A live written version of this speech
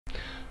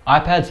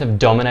iPads have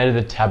dominated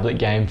the tablet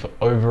game for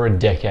over a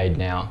decade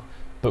now,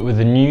 but with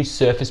the new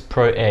Surface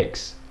Pro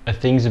X, are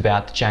things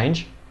about to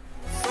change?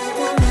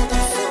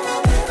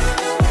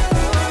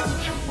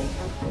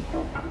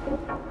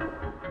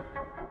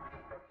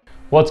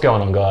 What's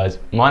going on, guys?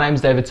 My name's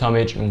David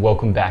Tomic and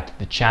welcome back to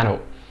the channel.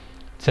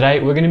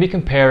 Today we're going to be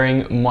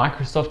comparing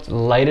Microsoft's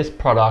latest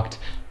product,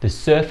 the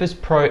Surface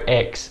Pro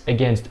X,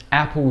 against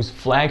Apple's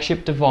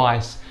flagship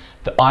device,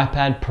 the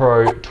iPad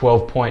Pro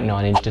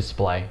 12.9-inch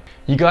display.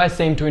 You guys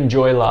seem to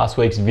enjoy last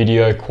week's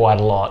video quite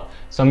a lot,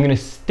 so I'm going to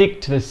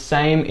stick to the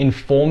same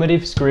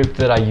informative script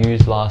that I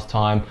used last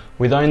time,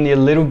 with only a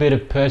little bit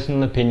of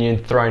personal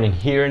opinion thrown in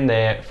here and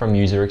there from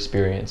user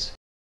experience.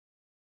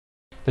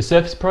 The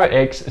Surface Pro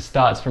X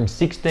starts from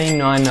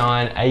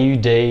 $1699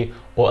 AUD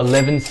or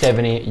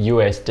 $1170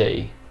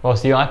 USD,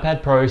 whilst the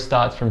iPad Pro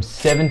starts from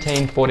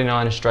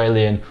 $1749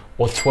 Australian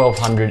or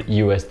 $1200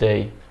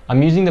 USD.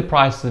 I'm using the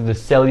prices of the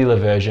cellular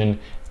version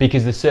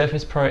because the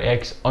Surface Pro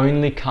X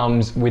only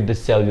comes with the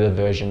cellular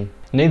version.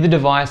 Neither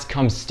device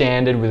comes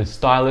standard with a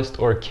stylus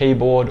or a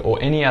keyboard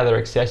or any other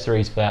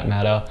accessories for that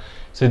matter,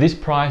 so this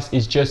price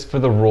is just for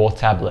the raw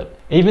tablet.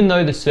 Even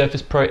though the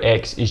Surface Pro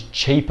X is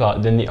cheaper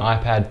than the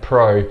iPad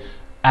Pro,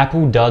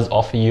 Apple does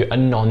offer you a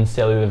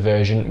non-cellular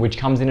version which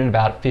comes in at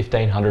about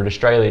 $1500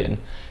 Australian.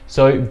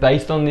 So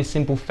based on this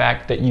simple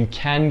fact that you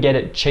can get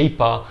it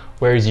cheaper,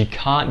 whereas you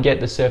can't get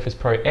the Surface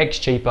Pro X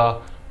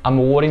cheaper, I'm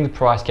awarding the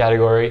price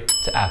category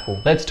to Apple.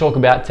 Let's talk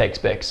about tech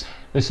specs.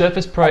 The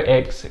Surface Pro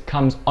X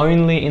comes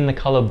only in the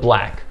color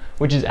black,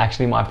 which is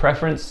actually my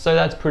preference, so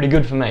that's pretty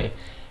good for me.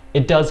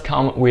 It does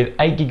come with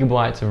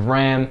 8GB of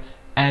RAM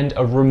and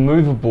a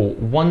removable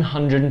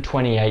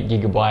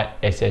 128GB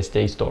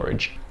SSD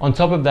storage. On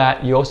top of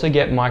that, you also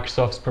get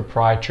Microsoft's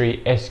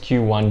proprietary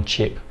SQ1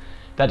 chip.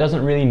 That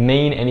doesn't really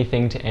mean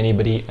anything to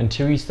anybody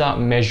until you start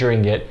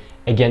measuring it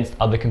against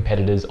other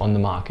competitors on the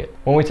market.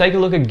 When we take a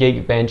look at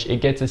Geekbench,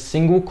 it gets a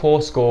single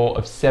core score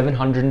of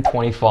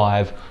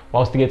 725,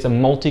 whilst it gets a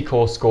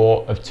multi-core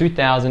score of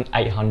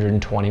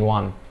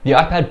 2821. The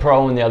iPad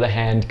Pro, on the other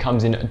hand,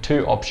 comes in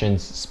two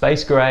options,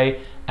 Space Gray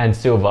and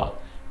Silver.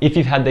 If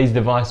you've had these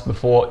devices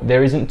before,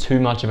 there isn't too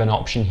much of an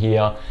option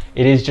here.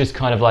 It is just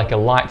kind of like a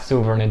light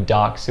silver and a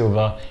dark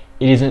silver.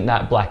 It isn't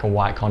that black and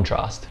white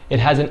contrast. It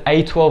has an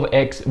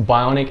A12X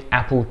Bionic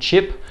Apple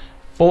chip,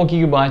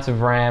 4GB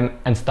of RAM,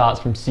 and starts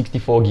from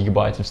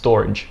 64GB of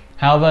storage.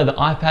 However, the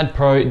iPad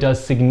Pro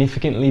does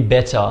significantly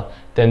better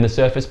than the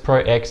Surface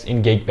Pro X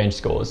in Geekbench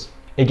scores.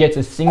 It gets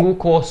a single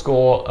core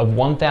score of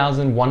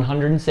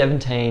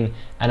 1117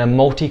 and a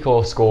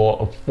multi-core score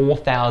of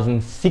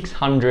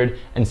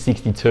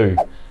 4662.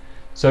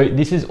 So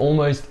this is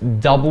almost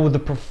double the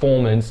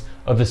performance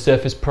of the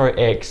Surface Pro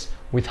X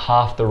with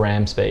half the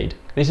RAM speed.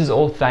 This is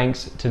all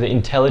thanks to the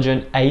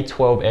intelligent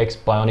A12X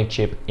Bionic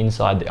chip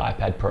inside the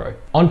iPad Pro.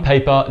 On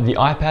paper, the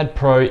iPad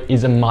Pro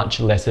is a much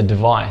lesser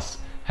device.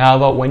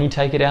 However, when you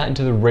take it out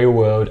into the real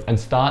world and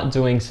start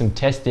doing some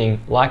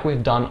testing like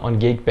we've done on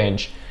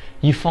Geekbench,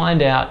 you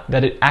find out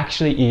that it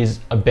actually is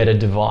a better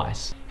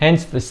device.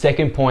 Hence, the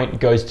second point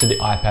goes to the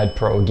iPad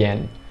Pro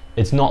again.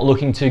 It's not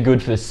looking too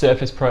good for the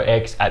Surface Pro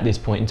X at this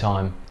point in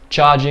time.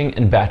 Charging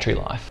and battery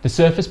life. The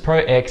Surface Pro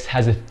X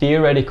has a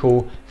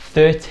theoretical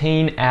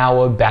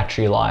 13-hour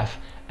battery life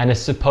and a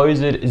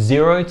supposed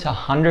 0 to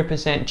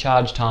 100%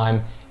 charge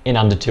time in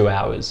under 2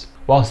 hours,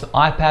 whilst the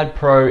iPad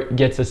Pro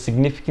gets a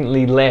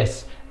significantly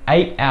less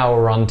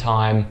 8-hour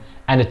runtime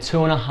and a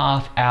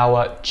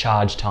 2.5-hour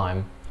charge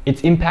time.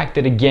 It's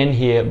impacted again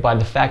here by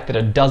the fact that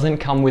it doesn't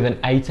come with an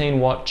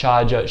 18-watt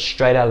charger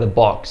straight out of the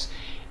box.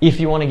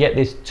 If you want to get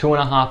this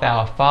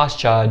 2.5-hour fast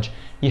charge,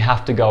 you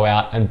have to go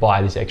out and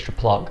buy this extra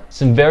plug.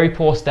 Some very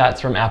poor stats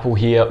from Apple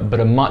here,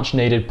 but a much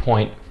needed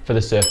point for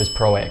the Surface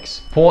Pro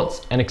X.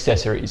 Ports and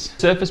accessories.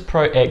 Surface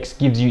Pro X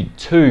gives you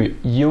two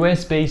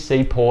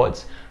USB-C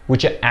ports,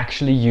 which are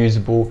actually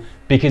usable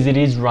because it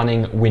is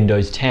running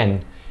Windows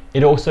 10.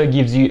 It also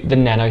gives you the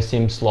nano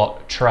SIM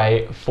slot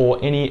tray for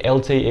any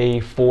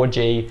LTE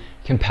 4G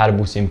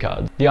compatible SIM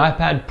cards. The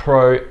iPad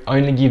Pro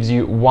only gives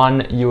you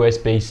one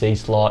USB-C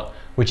slot,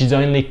 which is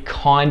only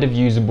kind of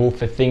usable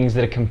for things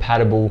that are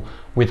compatible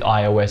with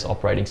iOS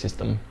operating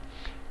system.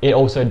 It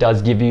also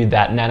does give you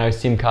that nano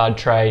SIM card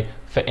tray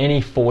for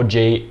any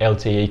 4G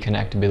LTE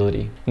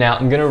connectability. Now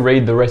I'm going to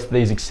read the rest of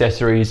these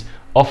accessories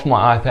off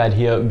my iPad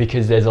here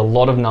because there's a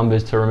lot of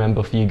numbers to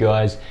remember for you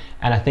guys,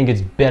 and I think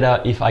it's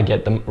better if I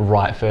get them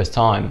right first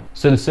time.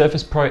 So the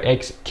Surface Pro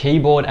X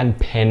keyboard and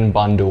pen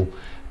bundle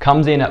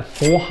comes in at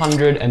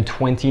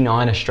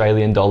 429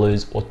 Australian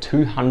dollars or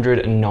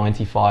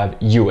 295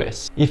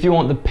 US. If you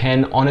want the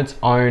pen on its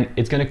own,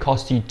 it's going to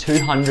cost you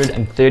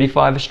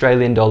 235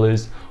 Australian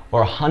dollars or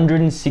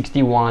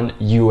 161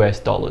 US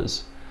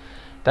dollars.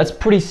 That's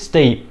pretty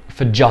steep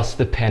for just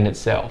the pen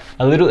itself.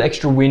 A little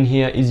extra win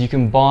here is you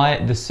can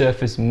buy the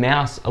Surface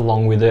mouse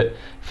along with it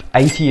for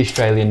 80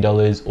 Australian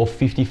dollars or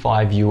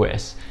 55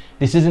 US.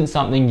 This isn't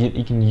something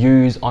you can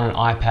use on an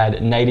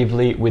iPad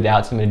natively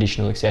without some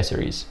additional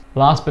accessories.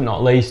 Last but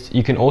not least,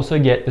 you can also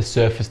get the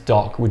Surface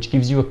dock, which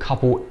gives you a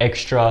couple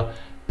extra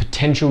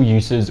potential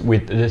uses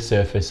with the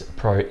Surface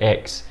Pro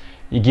X.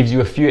 It gives you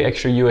a few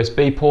extra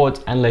USB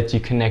ports and lets you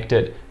connect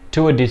it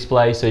to a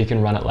display so you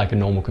can run it like a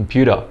normal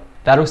computer.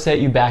 That'll set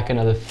you back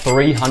another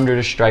 300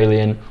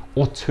 Australian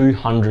or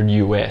 200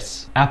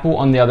 US. Apple,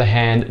 on the other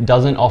hand,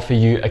 doesn't offer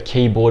you a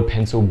keyboard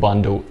pencil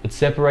bundle. It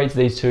separates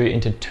these two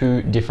into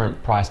two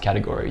different price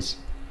categories.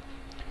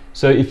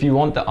 So if you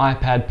want the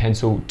iPad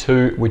Pencil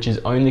 2, which is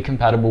only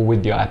compatible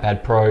with the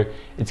iPad Pro,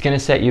 it's going to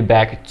set you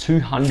back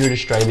 200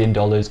 Australian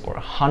dollars or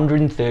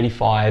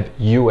 135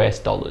 US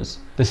dollars.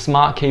 The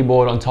smart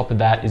keyboard on top of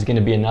that is going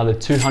to be another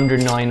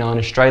 299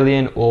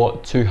 Australian or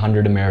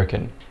 200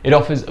 American. It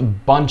offers a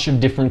bunch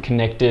of different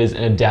connectors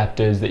and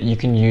adapters that you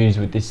can use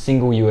with this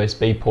single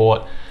USB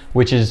port,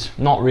 which is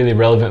not really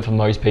relevant for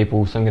most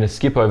people, so I'm going to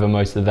skip over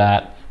most of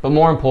that. But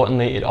more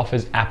importantly, it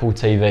offers Apple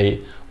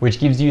TV, which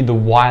gives you the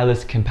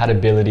wireless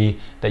compatibility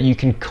that you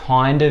can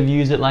kind of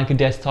use it like a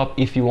desktop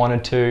if you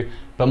wanted to,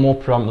 but more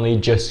predominantly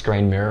just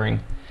screen mirroring.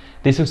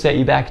 This will set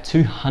you back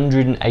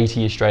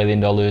 280 Australian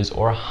dollars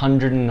or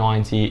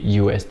 190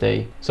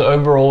 USD. So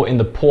overall, in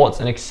the ports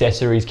and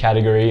accessories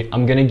category,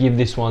 I'm going to give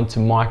this one to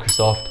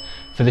Microsoft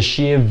for the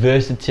sheer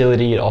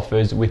versatility it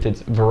offers with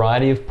its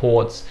variety of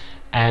ports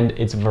and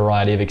its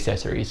variety of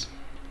accessories.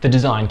 The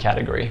design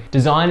category.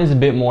 Design is a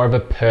bit more of a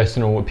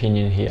personal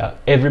opinion here.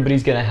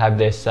 Everybody's going to have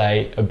their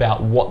say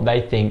about what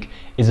they think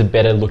is a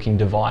better looking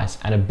device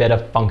and a better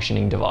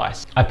functioning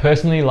device. I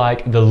personally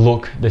like the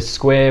look, the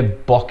square,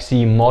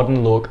 boxy,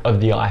 modern look of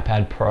the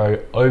iPad Pro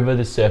over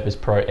the Surface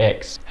Pro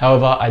X.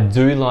 However, I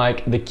do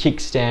like the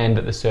kickstand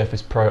that the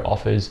Surface Pro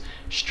offers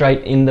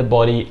straight in the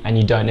body, and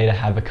you don't need to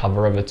have a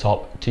cover over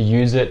top to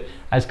use it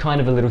as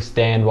kind of a little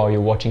stand while you're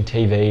watching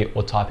TV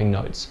or typing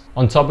notes.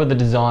 On top of the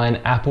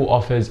design, Apple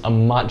offers a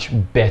much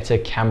better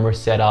camera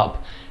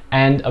setup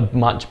and a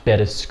much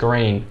better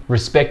screen.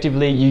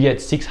 Respectively, you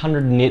get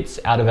 600 nits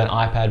out of an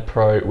iPad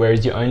Pro,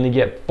 whereas you only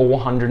get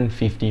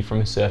 450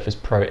 from a Surface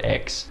Pro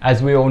X.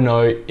 As we all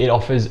know, it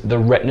offers the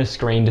Retina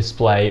screen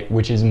display,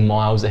 which is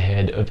miles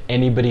ahead of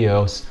anybody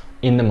else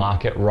in the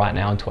market right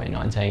now in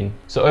 2019.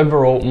 So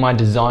overall, my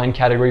design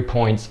category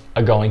points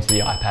are going to the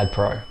iPad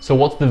Pro. So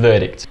what's the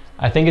verdict?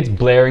 I think it's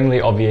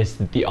blaringly obvious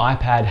that the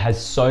iPad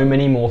has so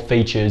many more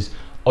features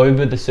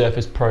over the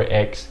Surface Pro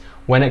X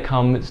when it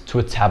comes to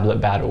a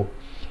tablet battle.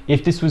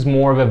 If this was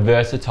more of a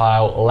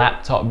versatile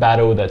laptop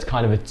battle that's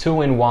kind of a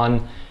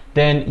two-in-one,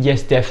 then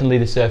yes, definitely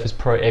the Surface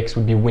Pro X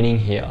would be winning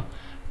here.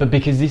 But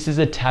because this is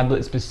a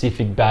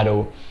tablet-specific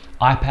battle,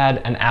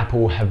 iPad and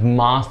Apple have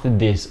mastered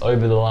this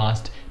over the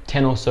last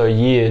 10 or so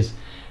years,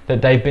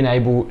 that they've been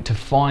able to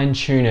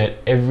fine-tune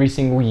it every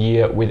single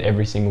year with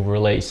every single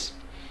release.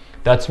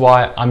 That's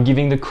why I'm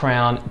giving the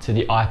crown to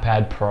the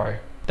iPad Pro.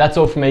 That's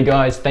all for me,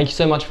 guys. Thank you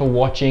so much for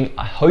watching.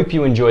 I hope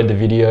you enjoyed the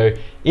video.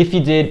 If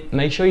you did,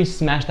 make sure you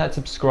smash that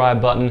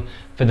subscribe button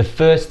for the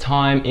first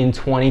time in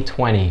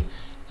 2020.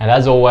 And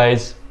as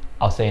always,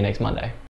 I'll see you next Monday.